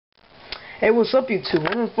Hey, what's up, YouTube?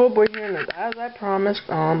 I'm Footboy here, and as I promised,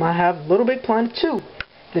 I have LittleBigPlanet 2,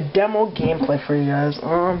 the demo gameplay for you guys.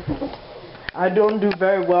 I don't do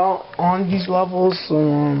very well on these levels,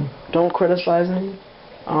 so don't criticize me.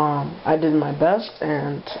 I did my best,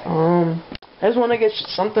 and I just want to get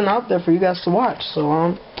something out there for you guys to watch. So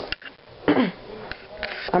I'm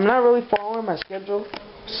not really following my schedule.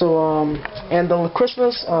 So and the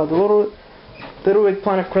Christmas, the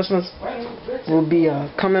LittleBigPlanet Christmas will be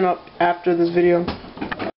coming up after this video.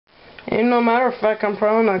 And no matter of fact, I'm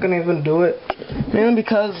probably not gonna even do it, mainly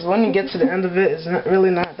because when you get to the end of it, it's really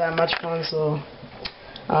not that much fun. So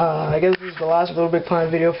I guess this is the last LittleBigPlanet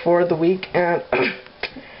video for the week. And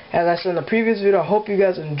as I said in the previous video, I hope you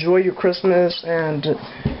guys enjoy your Christmas. And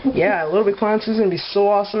yeah, LittleBigPlanet 2 is gonna be so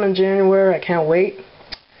awesome in January. I can't wait.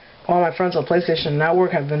 All my friends on PlayStation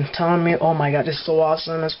Network have been telling me, oh my god, it's so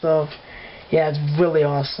awesome and stuff. Yeah, it's really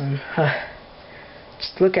awesome.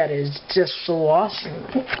 Just look at it, it's just so awesome.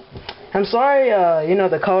 I'm sorry, you know,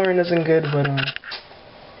 the coloring isn't good, but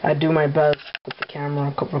I do my best with the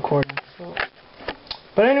camera recording. So.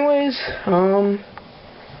 But anyways, we're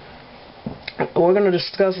gonna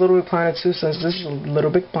discuss LittleBigPlanet 2 since this is a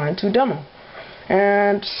LittleBigPlanet 2 demo.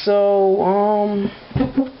 And so,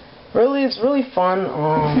 really, it's really fun.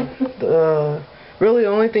 Really, the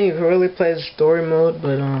only thing you can really play is story mode,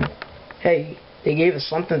 but hey, they gave us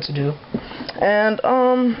something to do. And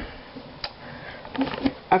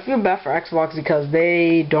I feel bad for Xbox because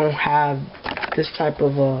they don't have this type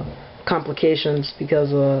of complications,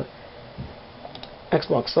 because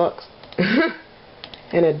Xbox sucks.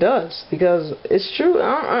 And it does, because it's true.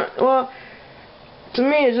 Well, to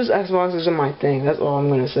me, it's just Xbox isn't my thing. That's all I'm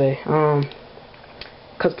gonna say.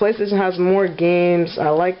 Because PlayStation has more games. I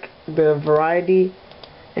like the variety,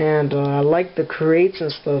 and I like the creates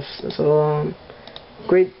and stuff. So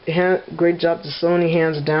great job to Sony,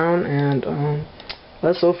 hands down. And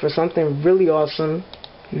let's hope for something really awesome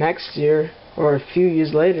next year or a few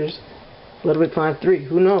years later. LittleBigPlanet 3.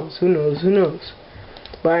 Who knows? Who knows? Who knows?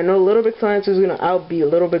 But I know LittleBigPlanet 2 is gonna outbeat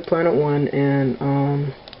LittleBigPlanet 1, and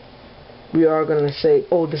we are gonna say,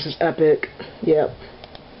 oh, this is epic. Yep.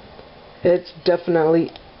 It's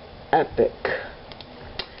definitely epic.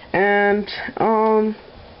 And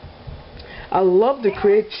I love the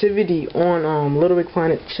creativity on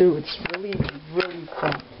LittleBigPlanet 2. It's really, really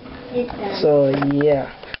fun. So yeah.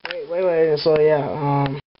 Wait. So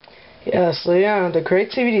yeah, the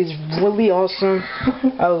creativity is really awesome.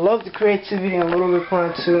 I love the creativity in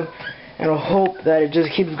LittleBigPlanet 2, and I hope that it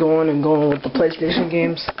just keeps going and going with the PlayStation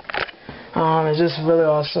games. It's just really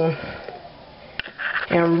awesome.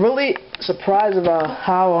 And I'm really surprised about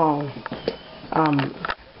how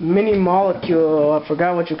Mini Molecule, I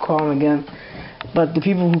forgot what you call them again, but the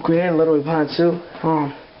people who created LittleBigPlanet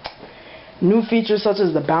 2, new features such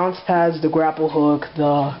as the bounce pads, the grapple hook,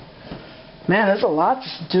 man, there's a lot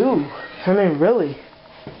to do. I mean, really.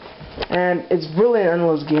 And it's really an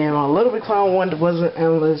endless game. LittleBigPlanet 1 wasn't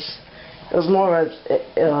endless. It was more of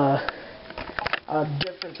a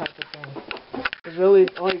different type of thing. It's really,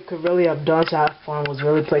 all you could really have done to have fun was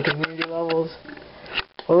really play community levels.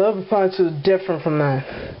 Well, LittleBigPlanet 2 is different from that.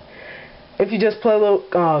 If you just play little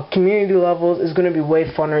community levels, it's going to be way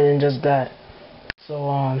funner than just that.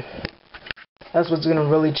 So, that's what's going to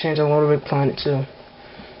really change on LittleBigPlanet 2.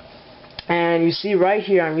 And you see right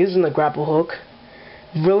here, I'm using the grapple hook.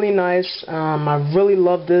 Really nice. I really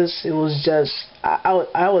love this. It was just,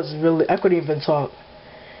 I couldn't even talk.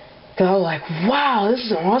 Cause I was like, wow, this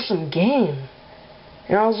is an awesome game.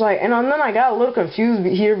 And I was like, and then I got a little confused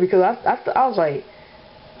here because I was like,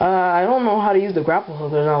 I don't know how to use the grapple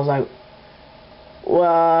hook. And I was like,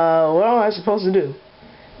 well, what am I supposed to do?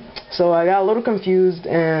 So I got a little confused,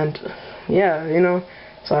 and yeah, you know.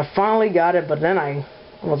 So I finally got it, but then I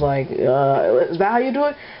was like, is that how you do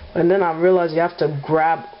it? And then I realized you have to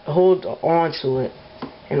hold on to it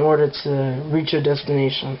in order to reach your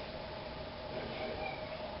destination.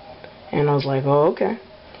 And I was like, oh, okay.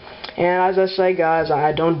 And as I say, guys,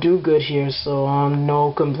 I don't do good here, so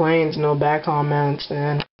no complaints, no bad comments,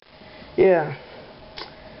 and yeah.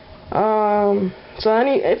 So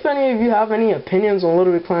if any of you have any opinions on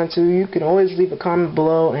LittleBigPlanet 2, you can always leave a comment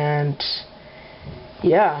below. And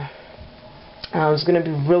yeah, it's gonna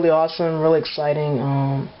be really awesome, really exciting.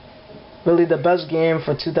 Really the best game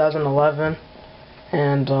for 2011,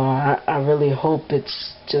 and I really hope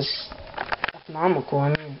it's just phenomenal. I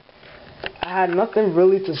mean, I had nothing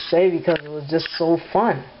really to say because it was just so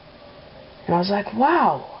fun. And I was like,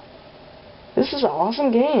 wow, this is an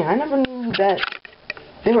awesome game. I never knew that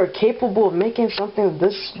they were capable of making something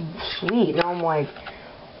this sweet. Now I'm like,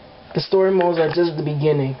 the story modes are just the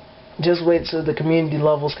beginning. just wait till the community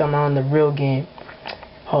levels come out in the real game.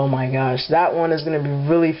 Oh my gosh, that one is gonna be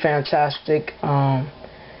really fantastic.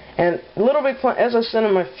 And LittleBigPlanet, as I said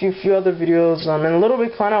in my few other videos, in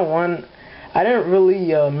LittleBigPlanet 1, I didn't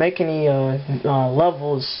really make any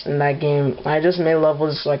levels in that game. I just made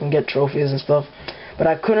levels so I can get trophies and stuff. But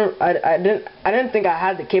I didn't think I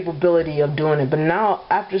had the capability of doing it. But now,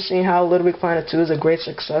 after seeing how LittleBigPlanet 2 is a great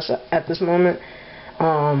success at this moment,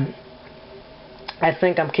 I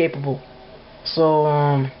think I'm capable. So,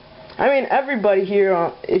 I mean, everybody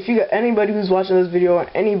here, if you got anybody who's watching this video, or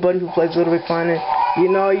anybody who plays LittleBigPlanet, you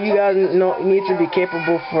know, you guys need to be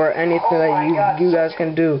capable for anything that you guys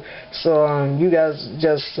can do. So, you guys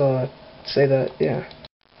just say that, yeah.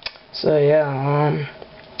 So, yeah,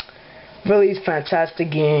 really fantastic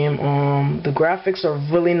game. The graphics are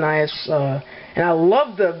really nice, and I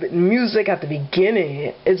love the music at the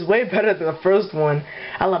beginning. It's way better than the first one.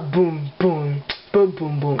 I love boom, boom, boom,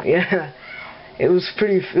 boom, boom. Yeah. It was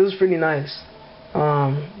pretty nice.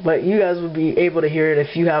 But you guys would be able to hear it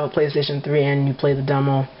if you have a PlayStation 3 and you play the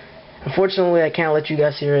demo. Unfortunately, I can't let you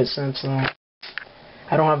guys hear it since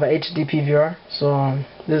I don't have a HD PVR. So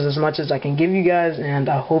this is as much as I can give you guys, and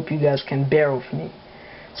I hope you guys can bear with me.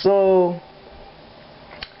 So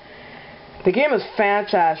the game is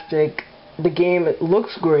fantastic. The game, it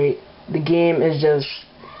looks great. The game is just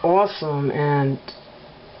awesome, and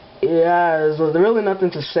yeah, there's really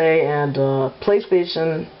nothing to say. And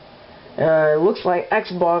PlayStation, it looks like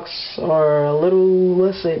Xbox are a little,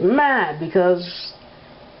 let's say, mad, because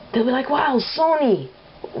they'll be like, wow, Sony,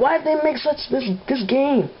 why did they make this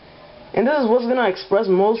game? And this is what's gonna express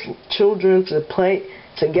most children to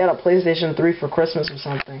get a PlayStation 3 for Christmas or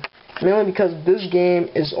something. Mainly because this game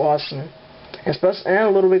is awesome. And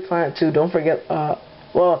LittleBigPlanet 2, don't forget,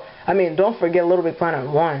 don't forget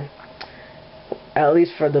LittleBigPlanet 1. At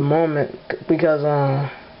least for the moment, because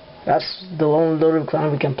that's the only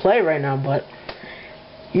LittleBigPlanet we can play right now. But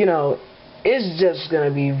you know, it's just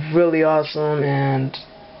gonna be really awesome, and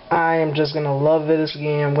I am just gonna love this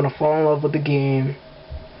game. I'm gonna fall in love with the game.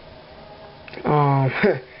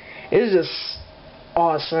 It's just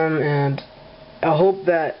awesome, and I hope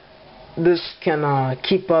that this can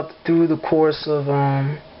keep up through the course of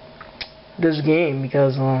this game,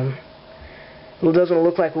 because it doesn't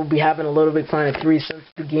look like we'll be having a LittleBigPlanet 3, since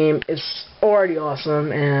the game is already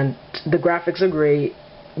awesome and the graphics are great,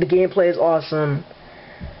 the gameplay is awesome.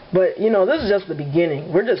 But you know, this is just the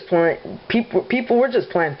beginning. We're just playing we're just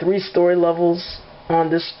playing 3 story levels on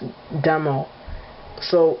this demo.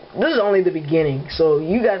 So this is only the beginning. So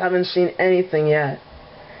you guys haven't seen anything yet.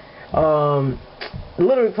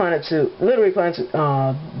 LittleBigPlanet 2,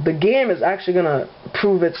 the game is actually gonna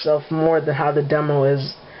prove itself more than how the demo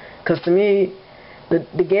is. Because to me,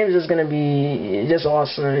 the game is just gonna be just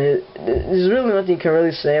awesome. There's really nothing you can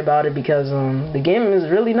really say about it, because the game is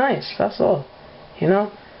really nice. That's all, you know.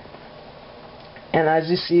 And as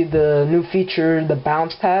you see, the new feature, the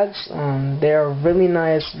bounce pads, they are really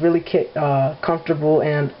nice, really comfortable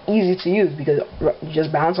and easy to use, because you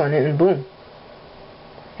just bounce on it and boom.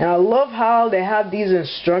 And I love how they have these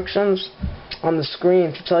instructions on the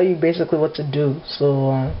screen to tell you basically what to do.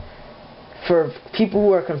 So for people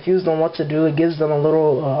who are confused on what to do, it gives them a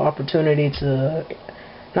little opportunity to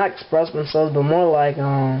not express themselves, but more like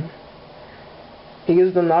it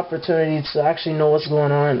gives them the opportunity to actually know what's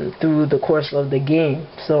going on through the course of the game,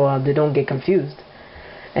 so they don't get confused.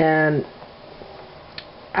 And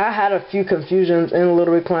I had a few confusions in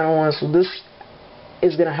LittleBigPlanet 1, so this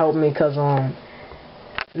is gonna help me, because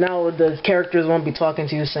now the characters won't be talking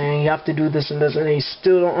to you saying you have to do this and this, and you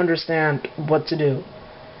still don't understand what to do.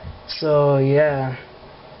 So yeah,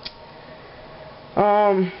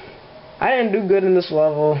 I didn't do good in this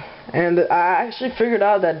level, and I actually figured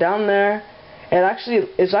out that down there,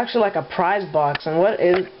 it's actually like a prize box, and what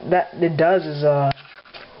it does is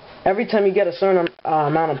every time you get a certain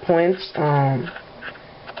amount of points,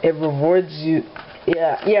 it rewards you.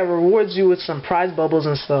 Yeah, it rewards you with some prize bubbles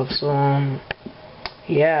and stuff. So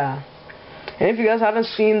yeah. And if you guys haven't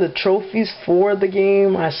seen the trophies for the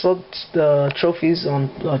game, I saw the trophies on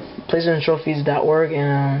PlayStationTrophies.org,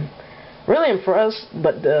 and really impressed.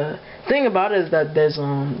 But the thing about it is that there's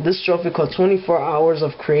this trophy called 24 hours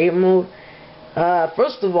of create mode.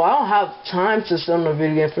 First of all, I don't have time to sit on a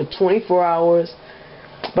video game for 24 hours,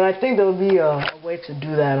 but I think there will be a way to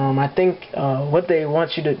do that. I think what they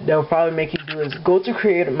want you to, they'll probably make you do is go to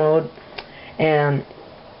creative mode and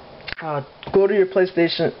go to your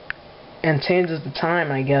PlayStation and changes the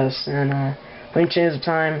time, I guess. And when you change the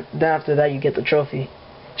time, then after that you get the trophy.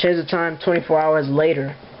 Change the time 24 hours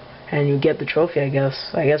later, and you get the trophy, I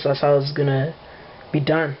guess. I guess that's how it's gonna be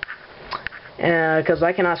done. and because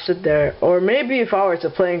I cannot sit there. Or maybe if I were to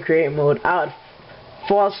play in create mode, I would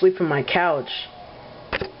fall asleep in my couch.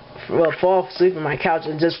 Well, fall asleep in my couch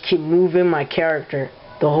and just keep moving my character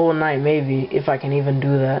the whole night, maybe, if I can even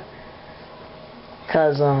do that.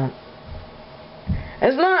 Cause I'm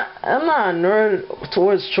not a nerd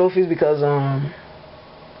towards trophies, because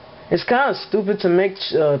it's kind of stupid to make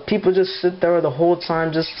people just sit there the whole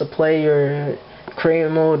time just to play your create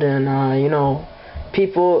mode, and you know,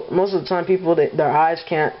 most of the time their eyes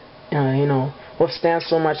can't withstand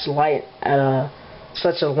so much light at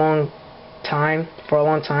such a long time,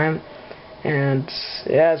 and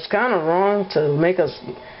yeah, it's kind of wrong to make us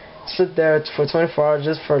sit there for 24 hours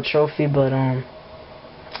just for a trophy. But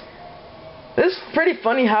it's pretty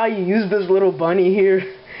funny how you use this little bunny here,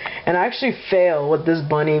 and I actually failed with this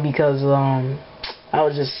bunny because I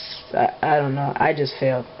don't know, I just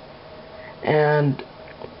failed. And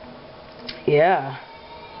yeah,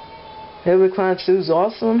 LittleBigPlanet 2 is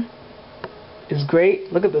awesome. It's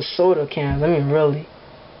great. Look at the soda cans. I mean, really,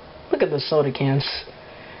 look at the soda cans.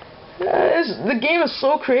 The game is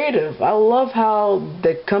so creative. I love how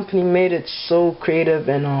the company made it so creative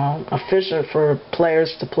and efficient for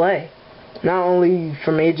players to play. Not only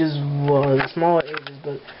from ages, the smaller ages,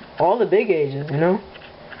 but all the big ages, you know?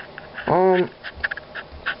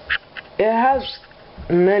 It has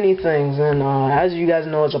many things, and as you guys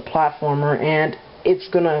know, it's a platformer, and it's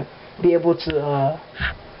gonna be able to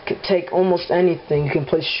take almost anything. You can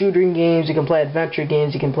play shooting games, you can play adventure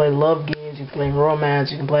games, you can play love games, you can play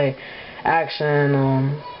romance, you can play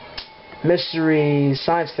action, mystery,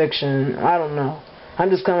 science fiction. I don't know. I'm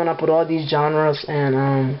just coming up with all these genres,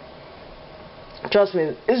 and trust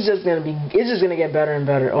me, it's just gonna get better and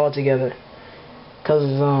better altogether.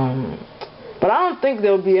 But I don't think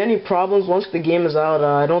there'll be any problems once the game is out.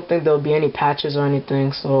 I don't think there'll be any patches or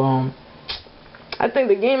anything. So I think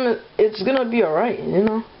the game it's gonna be alright. You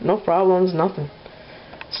know, no problems, nothing.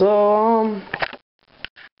 So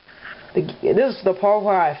this is the part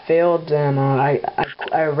where I failed, and I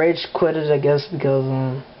rage quitted, I guess, because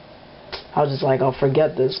I was just like, I'll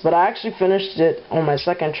forget this. But I actually finished it on my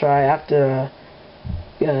second try after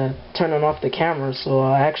turning off the camera, so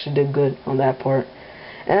I actually did good on that part.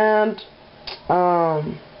 And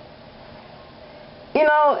you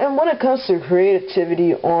know, and when it comes to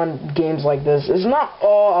creativity on games like this, it's not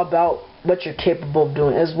all about what you're capable of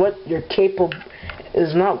doing. It's what you're capable.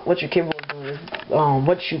 Is not what you're capable of doing. It's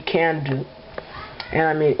what you can do. And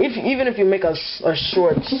I mean, even if you make a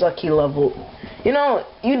short, sucky level, you know,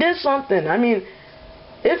 you did something. I mean,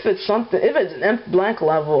 if it's an blank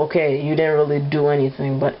level, okay, you didn't really do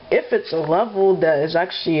anything. But if it's a level that is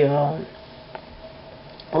actually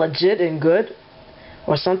legit and good,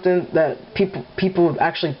 or something that people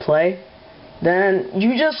actually play, then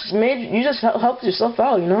you just helped yourself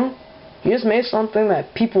out, you know? You just made something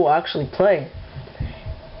that people actually play.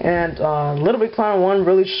 And LittleBigPlanet 1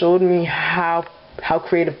 really showed me how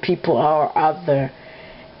creative people are out there.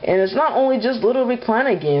 And it's not only just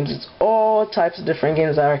LittleBigPlanet games, it's all types of different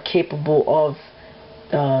games that are capable of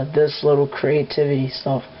this little creativity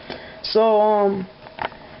stuff. So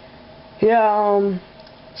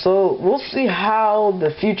so we'll see how the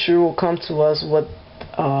future will come to us with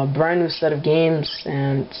a brand new set of games,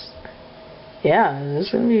 and yeah,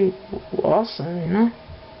 it's gonna be awesome, you know.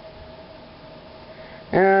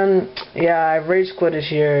 And yeah, I rage quitted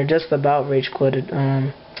here, just about rage quitted.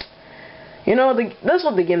 You know, that's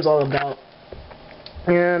what the game's all about,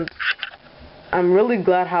 and I'm really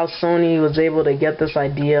glad how Sony was able to get this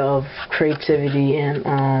idea of creativity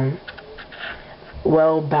and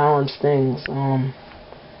well-balanced things.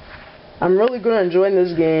 I'm really gonna enjoy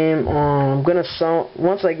this game. I'm gonna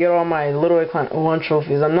once I get all my LittleBigPlanet 1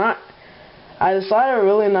 trophies. I decided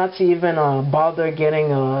really not to even bother getting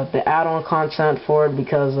the add-on content for it,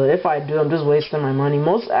 because if I do, I'm just wasting my money.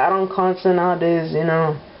 Most add-on content nowadays, you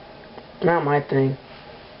know, not my thing.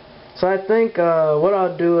 So I think what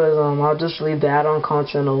I'll do is I'll just leave the add-on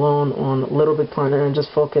content alone on LittleBigPlanet and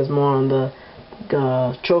just focus more on the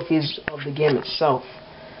trophies of the game itself.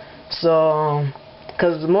 So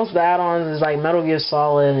because most of the add-ons is like Metal Gear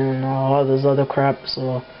Solid and all this other crap,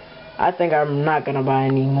 so I think I'm not gonna buy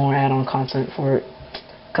any more add-on content for it.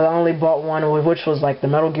 Cause I only bought one, which was like the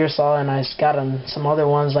Metal Gear Solid, and I got some other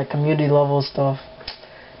ones like community level stuff.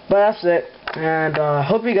 But that's it, and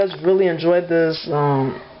hope you guys really enjoyed this.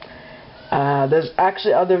 There's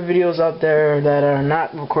actually other videos out there that are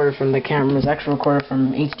not recorded from the camera. It's actually recorded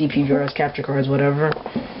from HD PVRs, capture cards, whatever.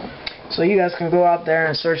 So you guys can go out there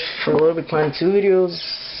and search for LittleBigPlanet 2 videos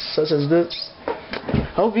such as this.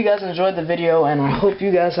 I hope you guys enjoyed the video, and I hope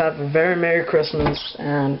you guys have a very Merry Christmas,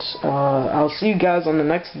 and I'll see you guys on the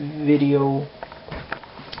next video.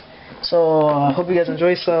 So I hope you guys enjoy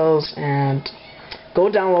yourselves, and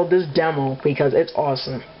go download this demo because it's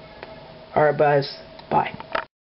awesome. Alright guys, bye.